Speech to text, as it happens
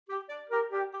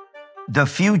The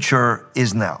future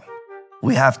is now.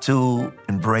 We have to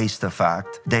embrace the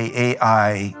fact that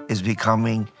AI is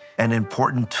becoming an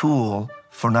important tool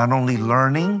for not only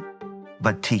learning,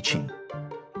 but teaching.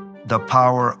 The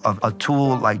power of a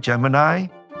tool like Gemini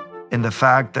and the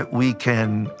fact that we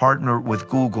can partner with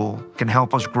Google can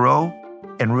help us grow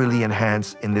and really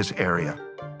enhance in this area.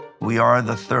 We are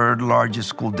the third largest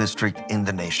school district in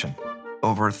the nation.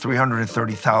 Over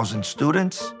 330,000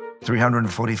 students,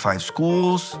 345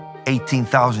 schools,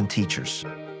 18,000 teachers.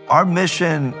 Our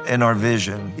mission and our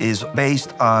vision is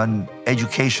based on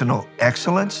educational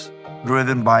excellence,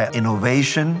 driven by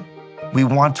innovation. We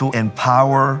want to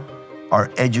empower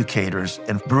our educators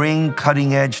and bring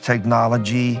cutting-edge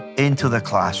technology into the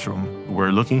classroom.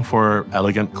 We're looking for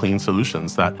elegant, clean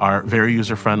solutions that are very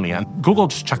user-friendly, and Google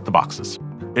just checked the boxes.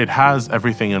 It has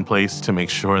everything in place to make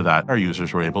sure that our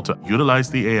users were able to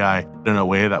utilize the AI in a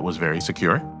way that was very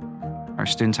secure. Our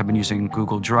students have been using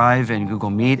Google Drive and Google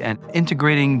Meet and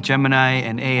integrating Gemini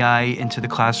and AI into the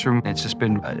classroom. It's just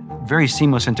been a very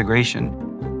seamless integration.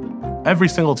 Every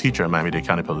single teacher in Miami-Dade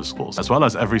County Public Schools, as well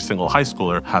as every single high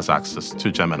schooler, has access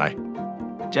to Gemini.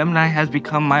 Gemini has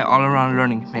become my all-around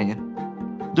learning companion.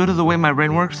 Due to the way my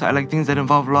brain works, I like things that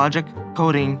involve logic,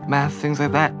 coding, math, things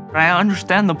like that. I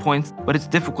understand the points, but it's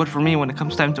difficult for me when it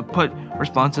comes time to put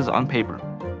responses on paper.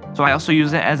 So I also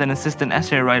use it as an assistant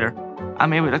essay writer.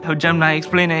 I'm able to have Gemini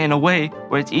explain it in a way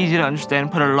where it's easy to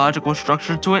understand, put a logical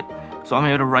structure to it, so I'm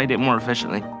able to write it more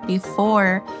efficiently.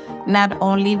 Before, not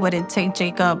only would it take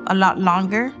Jacob a lot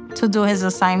longer to do his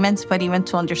assignments, but even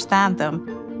to understand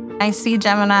them. I see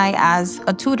Gemini as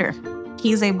a tutor.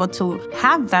 He's able to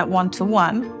have that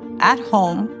one-to-one at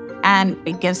home, and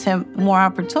it gives him more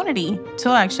opportunity to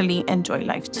actually enjoy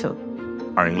life too.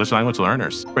 Our English language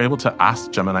learners were able to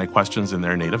ask Gemini questions in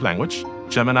their native language.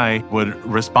 Gemini would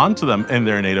respond to them in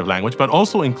their native language, but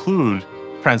also include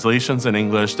translations in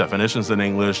English, definitions in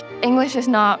English. English is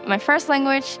not my first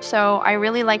language, so I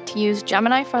really like to use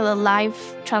Gemini for the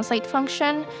live translate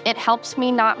function. It helps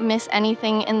me not miss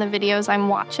anything in the videos I'm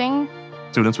watching.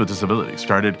 Students with disabilities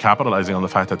started capitalizing on the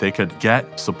fact that they could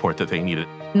get support that they needed.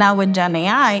 Now with Gen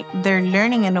AI, they're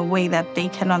learning in a way that they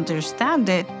can understand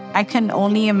it. I can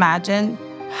only imagine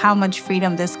how much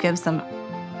freedom this gives them.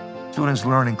 Students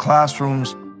learn in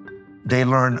classrooms, they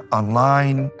learn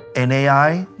online, and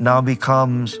AI now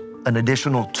becomes an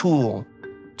additional tool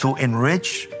to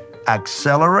enrich,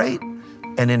 accelerate,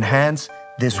 and enhance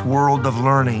this world of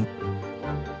learning.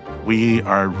 We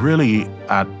are really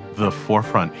at the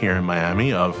forefront here in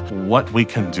Miami of what we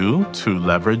can do to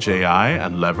leverage AI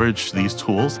and leverage these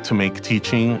tools to make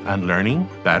teaching and learning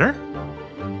better.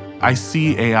 I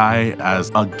see AI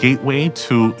as a gateway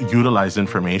to utilize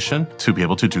information to be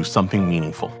able to do something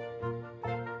meaningful.